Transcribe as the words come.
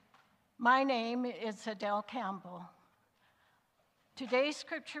My name is Adele Campbell. Today's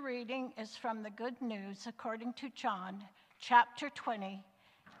scripture reading is from the Good News according to John, chapter 20,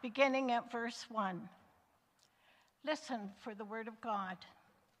 beginning at verse 1. Listen for the word of God.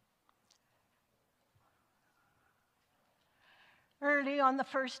 Early on the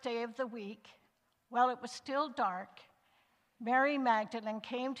first day of the week, while it was still dark, Mary Magdalene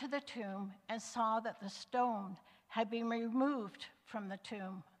came to the tomb and saw that the stone had been removed from the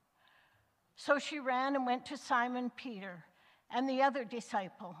tomb. So she ran and went to Simon Peter and the other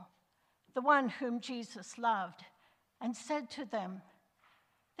disciple, the one whom Jesus loved, and said to them,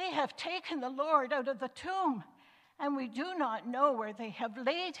 "They have taken the Lord out of the tomb, and we do not know where they have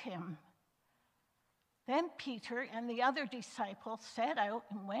laid him." Then Peter and the other disciple set out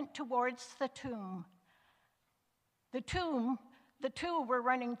and went towards the tomb. The two were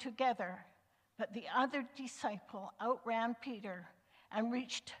running together, but the other disciple outran Peter and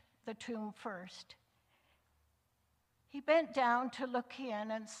reached the tomb first. He bent down to look in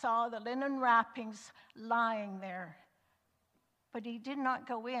and saw the linen wrappings lying there, but he did not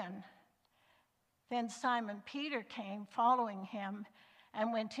go in. Then Simon Peter came following him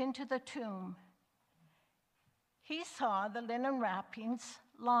and went into the tomb. He saw the linen wrappings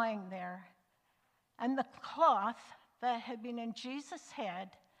lying there, and the cloth that had been in Jesus'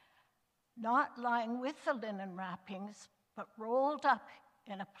 head, not lying with the linen wrappings, but rolled up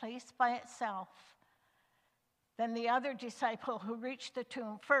in a place by itself. Then the other disciple who reached the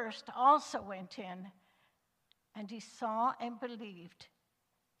tomb first also went in, and he saw and believed.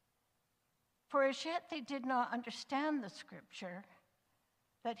 For as yet they did not understand the scripture,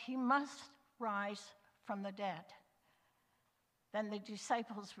 that he must rise from the dead. Then the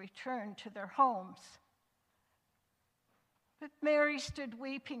disciples returned to their homes. But Mary stood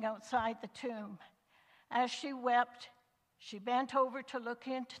weeping outside the tomb. As she wept, she bent over to look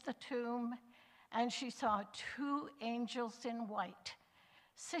into the tomb, and she saw two angels in white,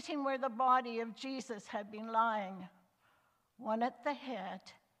 sitting where the body of Jesus had been lying, one at the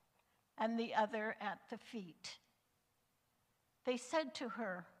head and the other at the feet. They said to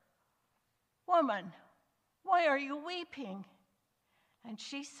her, "Woman, why are you weeping?" And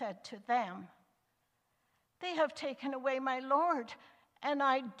she said to them, "They have taken away my Lord, and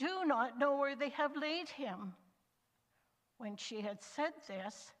I do not know where they have laid him." When she had said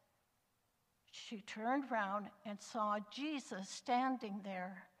this, she turned round and saw Jesus standing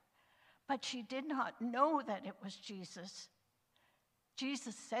there, but she did not know that it was Jesus.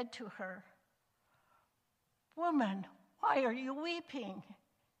 Jesus said to her, "Woman, why are you weeping?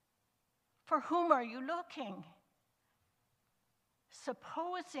 For whom are you looking?"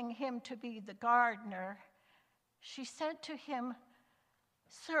 Supposing him to be the gardener, she said to him,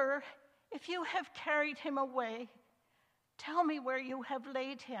 "Sir, if you have carried him away, tell me where you have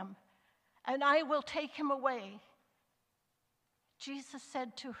laid him, and I will take him away." Jesus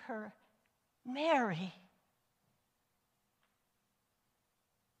said to her, "Mary."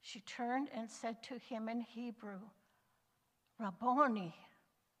 She turned and said to him in Hebrew, "Rabboni,"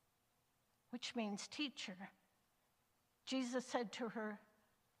 which means teacher. Jesus said to her,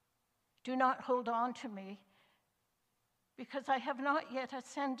 "Do not hold on to me, because I have not yet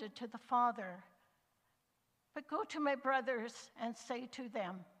ascended to the Father. But go to my brothers and say to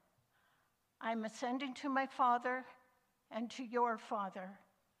them, I am ascending to my Father and to your Father,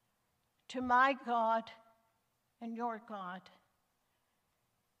 to my God and your God."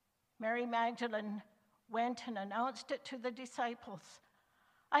 Mary Magdalene went and announced it to the disciples.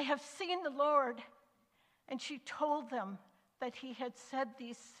 "I have seen the Lord." And she told them that he had said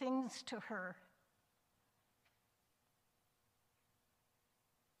these things to her.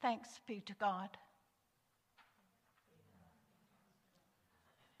 Thanks be to God.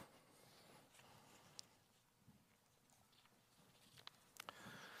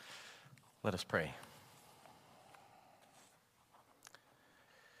 Let us pray.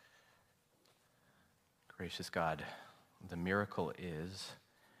 Gracious God, the miracle is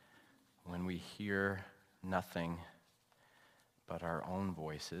when we hear nothing but our own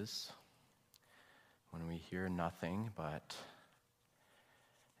voices, when we hear nothing but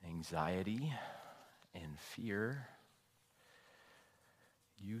anxiety and fear,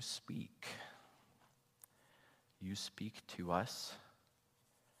 you speak. You speak to us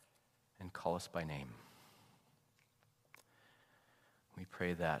and call us by name. We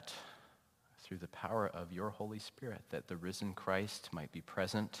pray that through the power of your Holy Spirit, that the risen Christ might be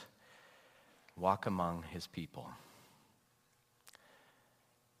present, walk among his people,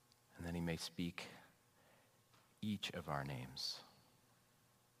 and that he may speak each of our names,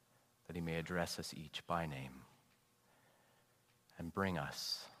 that he may address us each by name and bring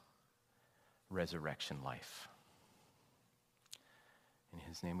us resurrection life. In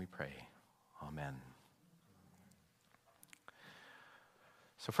his name we pray. Amen.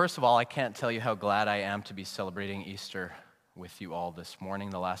 So first of all, I can't tell you how glad I am to be celebrating Easter with you all this morning.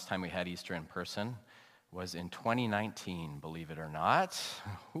 The last time we had Easter in person was in 2019, believe it or not.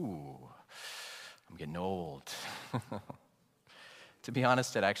 Ooh, I'm getting old. To be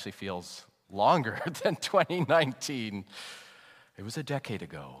honest, it actually feels longer than 2019. It was a decade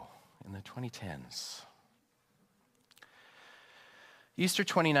ago, in the 2010s. Easter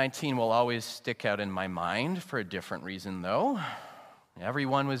 2019 will always stick out in my mind for a different reason, though.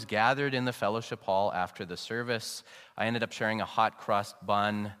 Everyone was gathered in the fellowship hall after the service. I ended up sharing a hot crust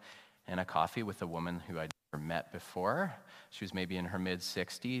bun and a coffee with a woman who I'd never met before. She was maybe in her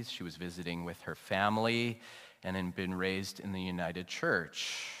mid-60s. She was visiting with her family and had been raised in the United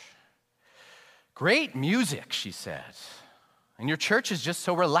Church. Great music, she said. And your church is just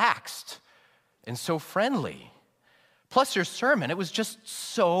so relaxed and so friendly. Plus your sermon, it was just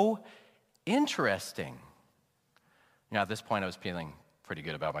so interesting. You know, at this point I was feeling pretty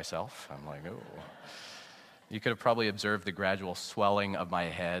good about myself. I'm like, oh. You could have probably observed the gradual swelling of my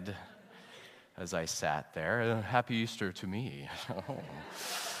head as I sat there. Happy Easter to me. Oh.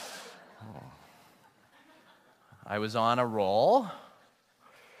 I was on a roll.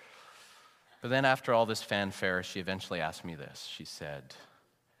 But then after all this fanfare, she eventually asked me this. She said,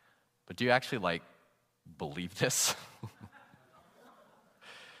 but do you actually, believe this? I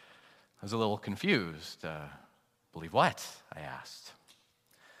was a little confused. Believe what? I asked.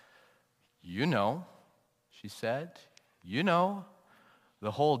 You know, she said. You know,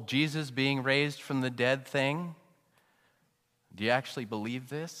 the whole Jesus being raised from the dead thing. Do you actually believe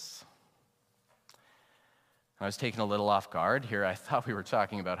this? I was taken a little off guard here. I thought we were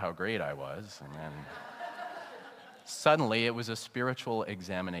talking about how great I was. And then suddenly it was a spiritual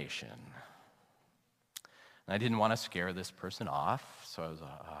examination. And I didn't want to scare this person off. So I was,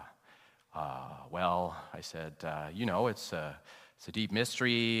 I said, it's a deep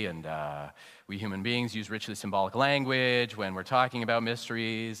mystery. And we human beings use richly symbolic language when we're talking about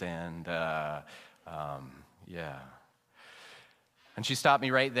mysteries. And yeah. And she stopped me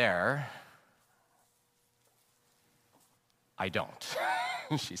right there. I don't,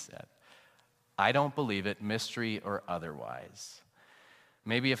 she said. I don't believe it, mystery or otherwise.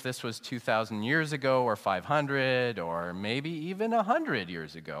 Maybe if this was 2,000 years ago or 500 or maybe even 100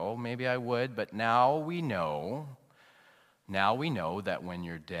 years ago, maybe I would, but now we know that when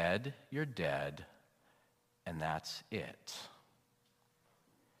you're dead, and that's it.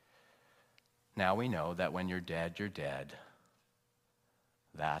 Now we know that when you're dead,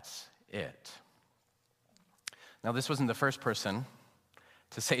 that's it. Now, this wasn't the first person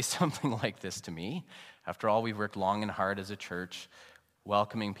to say something like this to me. After all, we've worked long and hard as a church,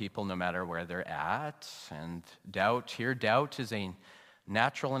 welcoming people no matter where they're at. And doubt is a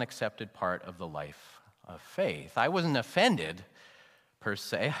natural and accepted part of the life of faith. I wasn't offended, per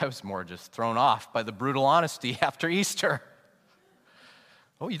se. I was more just thrown off by the brutal honesty after Easter.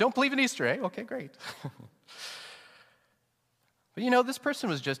 Oh, you don't believe in Easter, eh? Okay, great. But this person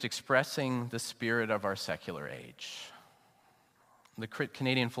was just expressing the spirit of our secular age. The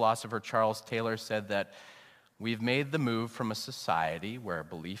Canadian philosopher Charles Taylor said that we've made the move from a society where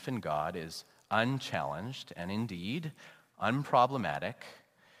belief in God is unchallenged and indeed unproblematic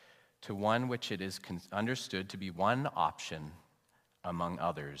to one which it is understood to be one option among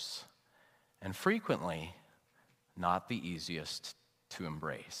others, and frequently not the easiest to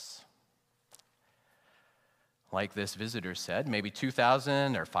embrace. Like this visitor said, maybe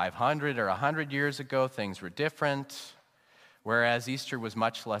 2,000 or 500 or 100 years ago, things were different, whereas Easter was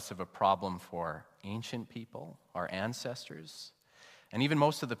much less of a problem for ancient people, our ancestors, and even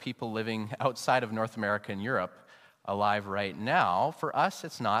most of the people living outside of North America and Europe alive right now. For us,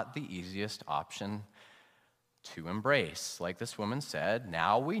 it's not the easiest option to embrace. Like this woman said,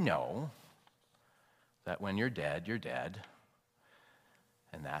 now we know that when you're dead,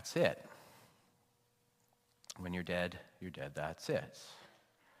 and that's it. When you're dead, that's it.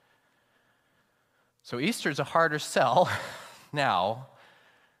 So Easter's a harder sell now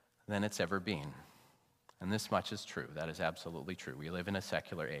than it's ever been. And this much is true. That is absolutely true. We live in a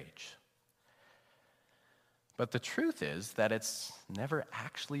secular age. But the truth is that it's never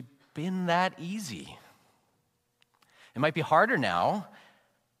actually been that easy. It might be harder now,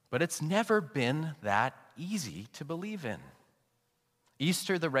 but it's never been that easy to believe in.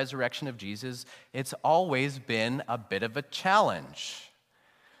 Easter, the resurrection of Jesus, it's always been a bit of a challenge.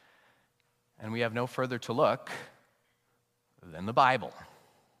 And we have no further to look than the Bible.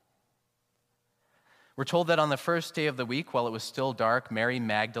 We're told that on the first day of the week, while it was still dark, Mary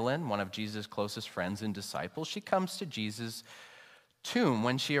Magdalene, one of Jesus' closest friends and disciples, she comes to Jesus' tomb.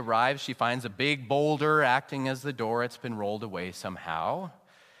 When she arrives, she finds a big boulder acting as the door. It's been rolled away somehow.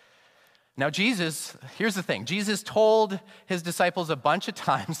 Now, here's the thing. Jesus told his disciples a bunch of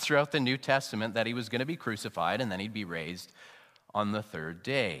times throughout the New Testament that he was going to be crucified and then he'd be raised on the third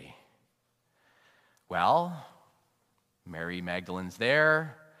day. Well, Mary Magdalene's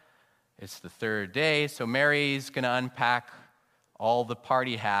there. It's the third day, so Mary's going to unpack all the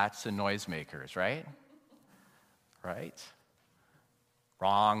party hats and noisemakers, right? Right?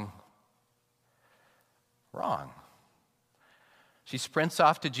 Wrong. She sprints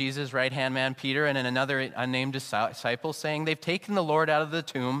off to Jesus' right-hand man, Peter, and another unnamed disciple, saying, "They've taken the Lord out of the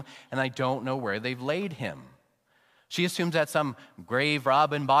tomb, and I don't know where they've laid him." She assumes that some grave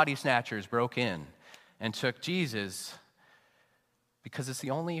robbing body snatchers broke in and took Jesus, because it's the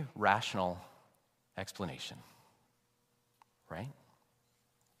only rational explanation, right?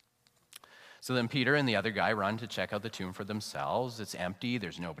 So then Peter and the other guy run to check out the tomb for themselves. It's empty,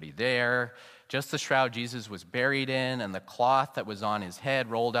 there's nobody there. Just the shroud Jesus was buried in and the cloth that was on his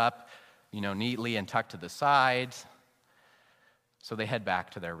head rolled up, neatly and tucked to the side. So they head back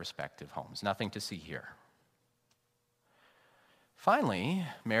to their respective homes. Nothing to see here. Finally,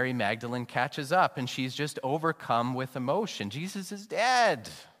 Mary Magdalene catches up and she's just overcome with emotion. Jesus is dead.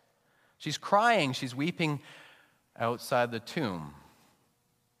 She's crying, she's weeping outside the tomb.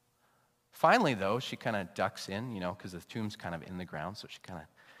 Finally, though, she kind of ducks in, because the tomb's kind of in the ground, so she kind of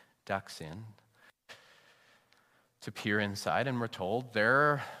ducks in to peer inside, and we're told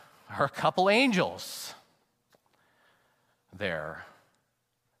there are a couple angels there,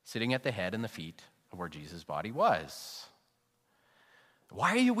 sitting at the head and the feet of where Jesus' body was.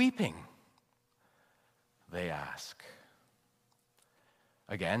 "Why are you weeping?" they ask.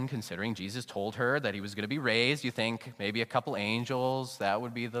 Again, considering Jesus told her that he was going to be raised, you think maybe a couple angels, that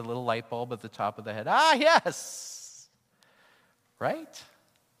would be the little light bulb at the top of the head. Ah, yes! Right?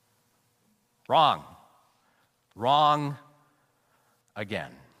 Wrong. Wrong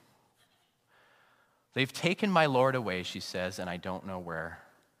again. "They've taken my Lord away," she says, "and I don't know where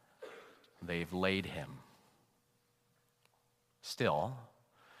they've laid him." Still,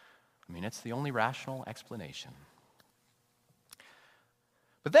 it's the only rational explanation.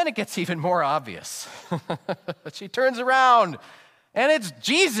 But then it gets even more obvious. She turns around, and it's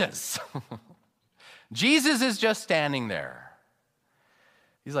Jesus. Jesus is just standing there.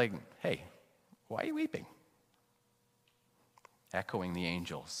 He's like, "Hey, why are you weeping?" Echoing the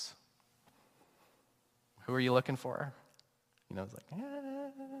angels. "Who are you looking for?" It's like,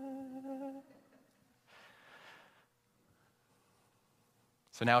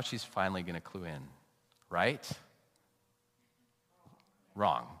 So now she's finally going to clue in, right?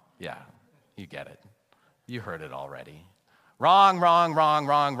 Wrong. Yeah, you get it. You heard it already. Wrong.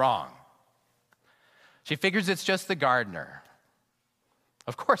 She figures it's just the gardener.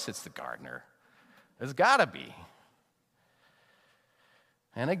 Of course it's the gardener. There's got to be.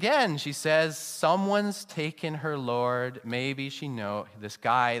 And again, she says, someone's taken her Lord. Maybe this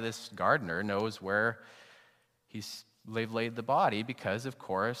gardener knows where they've laid the body, because, of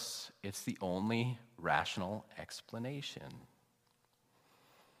course, it's the only rational explanation.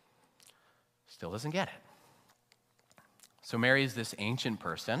 Still doesn't get it. So Mary's this ancient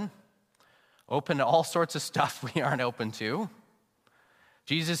person, open to all sorts of stuff we aren't open to.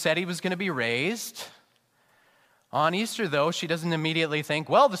 Jesus said he was going to be raised. On Easter, though, she doesn't immediately think,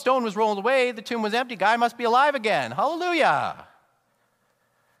 well, the stone was rolled away, the tomb was empty, guy must be alive again. Hallelujah.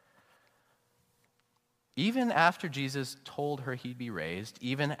 Even after Jesus told her he'd be raised,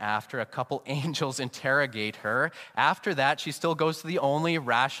 even after a couple angels interrogate her, after that, she still goes to the only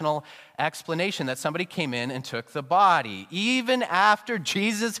rational explanation, that somebody came in and took the body. Even after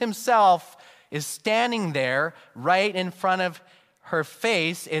Jesus himself is standing there right in front of her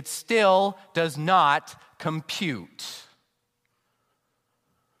face, it still does not compute.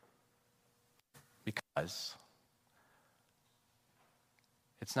 Because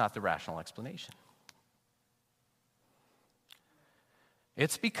it's not the rational explanation.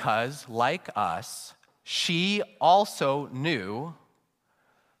 It's because, like us, she also knew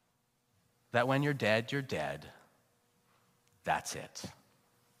that when you're dead, you're dead. That's it.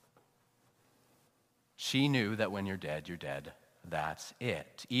 She knew that when you're dead, you're dead. That's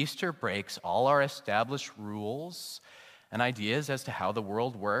it. Easter breaks all our established rules and ideas as to how the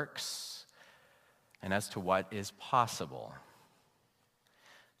world works and as to what is possible.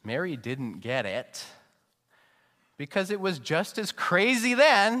 Mary didn't get it because it was just as crazy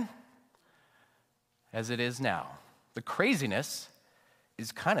then as it is now. The craziness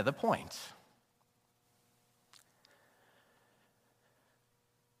is kind of the point.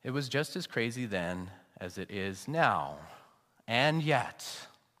 It was just as crazy then as it is now. And yet,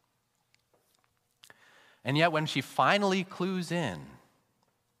 when she finally clues in,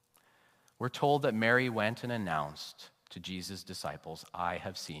 we're told that Mary went and announced to Jesus' disciples, "I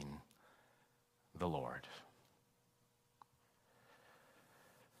have seen the Lord."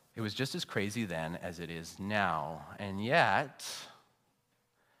 It was just as crazy then as it is now. And yet,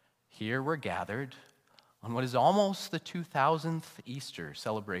 here we're gathered on what is almost the 2000th Easter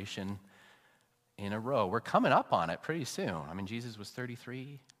celebration in a row. We're coming up on it pretty soon. I mean, Jesus was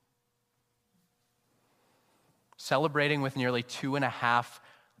 33. Celebrating with nearly 2.5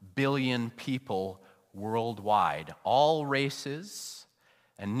 billion people worldwide, all races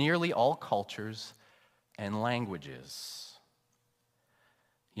and nearly all cultures and languages.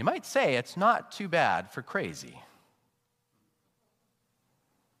 You might say it's not too bad for crazy.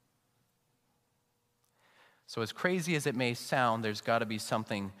 So as crazy as it may sound, there's got to be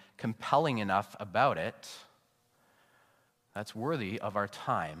something compelling enough about it that's worthy of our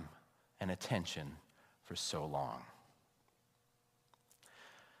time and attention for so long.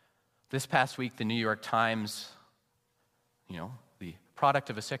 This past week, the New York Times, the product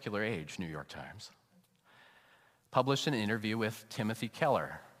of a secular age, New York Times, published an interview with Timothy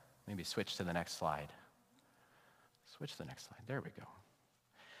Keller. Maybe switch to the next slide. Switch to the next slide. There we go.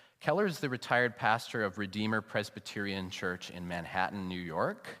 Keller is the retired pastor of Redeemer Presbyterian Church in Manhattan, New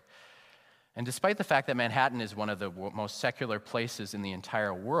York. And despite the fact that Manhattan is one of the most secular places in the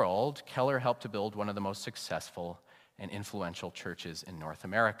entire world, Keller helped to build one of the most successful and influential churches in North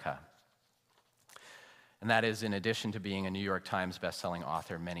America. And that is in addition to being a New York Times bestselling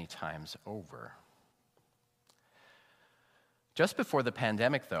author many times over. Just before the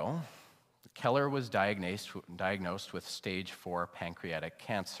pandemic, though, Keller was diagnosed with stage 4 pancreatic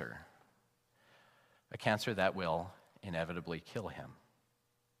cancer, a cancer that will inevitably kill him.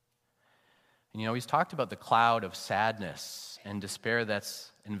 And he's talked about the cloud of sadness and despair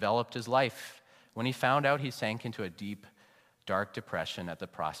that's enveloped his life. When he found out, he sank into a deep, dark depression at the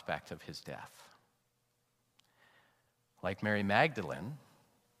prospect of his death. Like Mary Magdalene,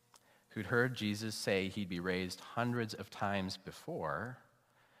 who'd heard Jesus say he'd be raised hundreds of times before,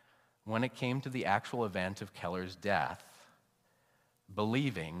 when it came to the actual event of Keller's death,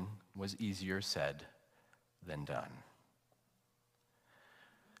 believing was easier said than done.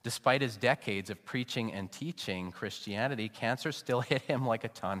 Despite his decades of preaching and teaching Christianity, cancer still hit him like a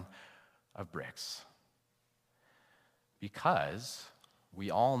ton of bricks. Because we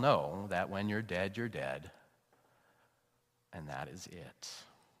all know that when you're dead, you're dead. And that is it.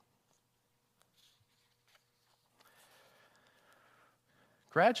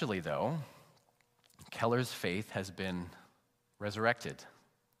 Gradually, though, Keller's faith has been resurrected,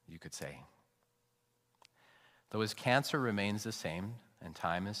 you could say. Though his cancer remains the same and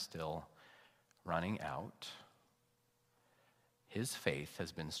time is still running out, his faith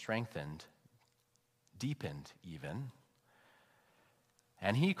has been strengthened, deepened even,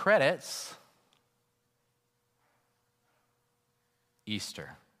 and he credits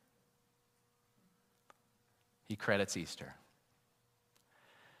Easter. He credits Easter.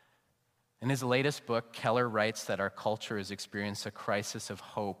 In his latest book, Keller writes that our culture has experienced a crisis of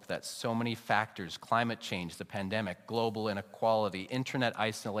hope, that so many factors, climate change, the pandemic, global inequality, internet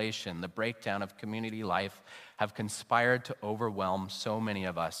isolation, the breakdown of community life, have conspired to overwhelm so many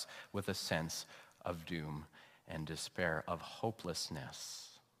of us with a sense of doom and despair, of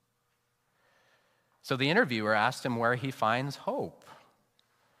hopelessness. So the interviewer asked him where he finds hope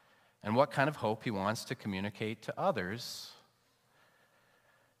and what kind of hope he wants to communicate to others.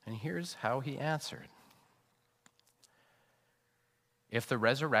 And here's how he answered. If the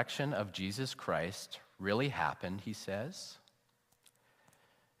resurrection of Jesus Christ really happened, he says,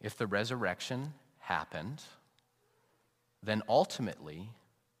 if the resurrection happened, then ultimately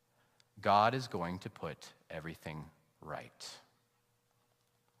God is going to put everything right.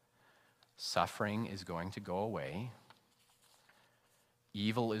 Suffering is going to go away.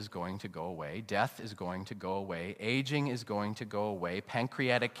 Evil is going to go away. Death is going to go away. Aging is going to go away.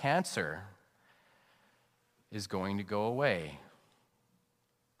 Pancreatic cancer is going to go away.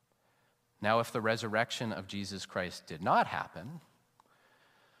 Now, if the resurrection of Jesus Christ did not happen,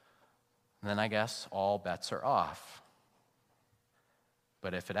 then I guess all bets are off.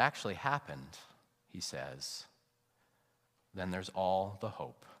 But if it actually happened, he says, then there's all the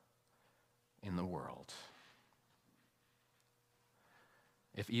hope in the world.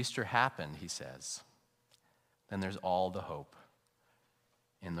 If Easter happened, he says, then there's all the hope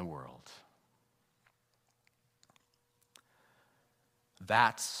in the world.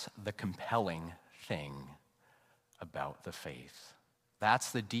 That's the compelling thing about the faith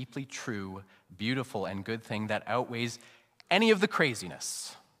That's the deeply true, beautiful, and good thing that outweighs any of the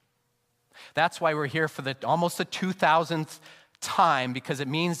craziness. That's why we're here for almost the 2000th time, because it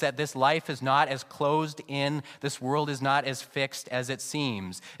means that this life is not as closed in, this world is not as fixed as it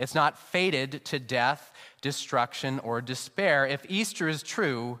seems. It's not fated to death, destruction, or despair. If Easter is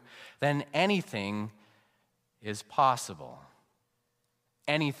true, then anything is possible.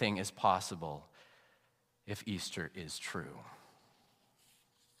 Anything is possible if Easter is true.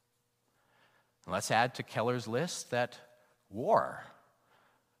 And let's add to Keller's list that war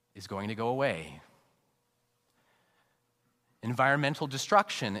is going to go away. Environmental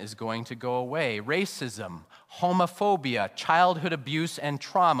destruction is going to go away. Racism, homophobia, childhood abuse and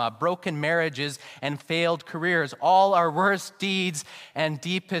trauma, broken marriages and failed careers, all our worst deeds and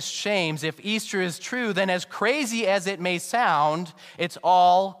deepest shames. If Easter is true, then as crazy as it may sound, it's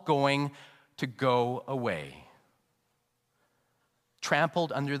all going to go away.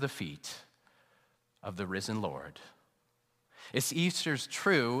 Trampled under the feet of the risen Lord. If Easter's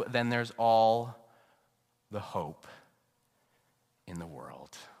true, then there's all the hope in the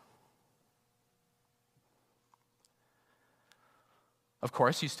world. Of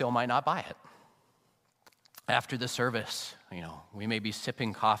course, you still might not buy it. After the service, we may be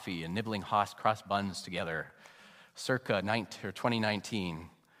sipping coffee and nibbling cross buns together, circa 2019.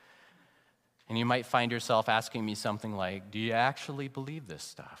 And you might find yourself asking me something like, do you actually believe this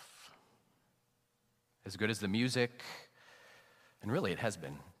stuff? As good as the music, and really it has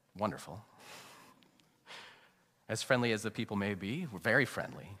been wonderful. As friendly as the people may be, we're very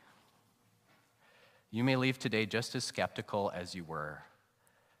friendly. You may leave today just as skeptical as you were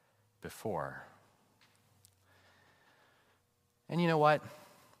before. And you know what?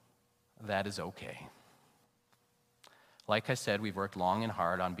 That is okay. Like I said, we've worked long and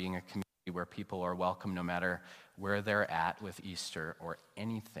hard on being a community where people are welcome no matter where they're at with Easter or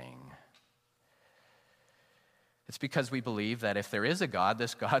anything. It's because we believe that if there is a God,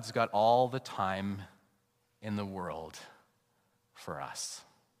 this God's got all the time in the world for us.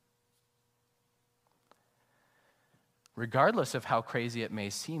 Regardless of how crazy it may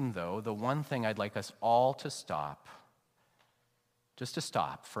seem, though, the one thing I'd like us all to stop, just to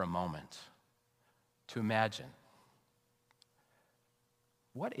stop for a moment, to imagine,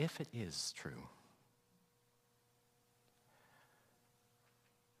 what if it is true?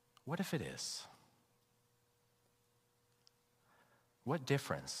 What if it is? What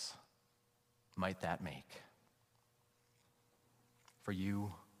difference might that make? For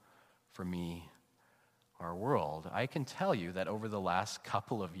you, for me, our world. I can tell you that over the last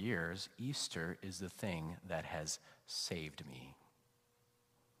couple of years, Easter is the thing that has saved me.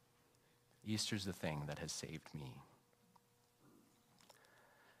 Easter's the thing that has saved me.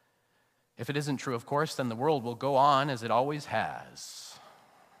 If it isn't true, of course, then the world will go on as it always has.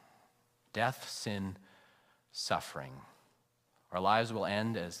 Death, sin, suffering. Our lives will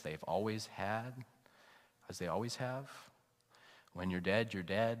end as they've always had, as they always have. When you're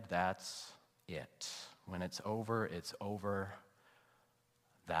dead, that's it. When it's over,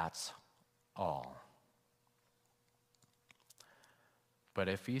 that's all. But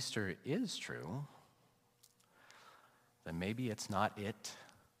if Easter is true, then maybe it's not it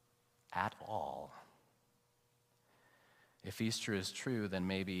at all. If Easter is true, then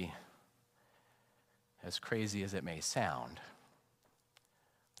maybe, as crazy as it may sound,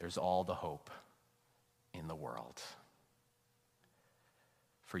 there's all the hope in the world.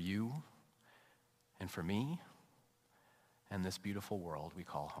 For you and for me and this beautiful world we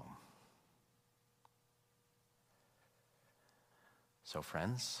call home. So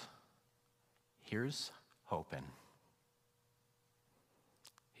friends, here's hoping.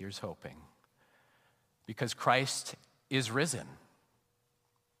 Here's hoping. Because Christ is risen.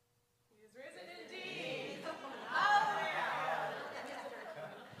 He is risen indeed.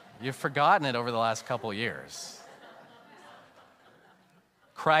 You've forgotten it over the last couple years.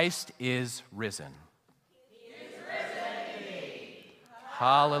 Christ is risen. He is risen indeed.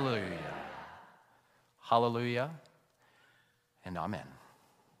 Hallelujah. Hallelujah and amen.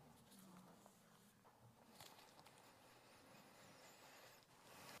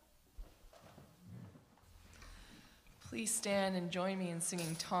 Please stand and join me in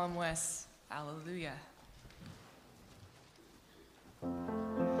singing Tom West's Hallelujah.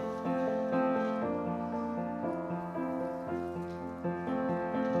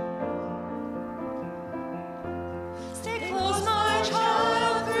 Stay close, my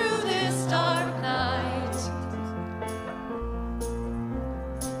child, through this dark night.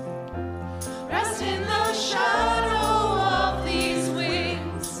 Rest in the shadow of these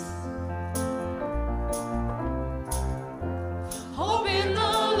wings. Hope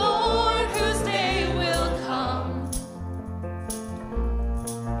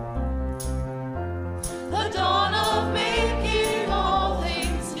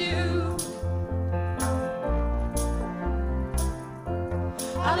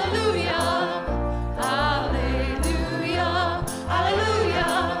Hallelujah.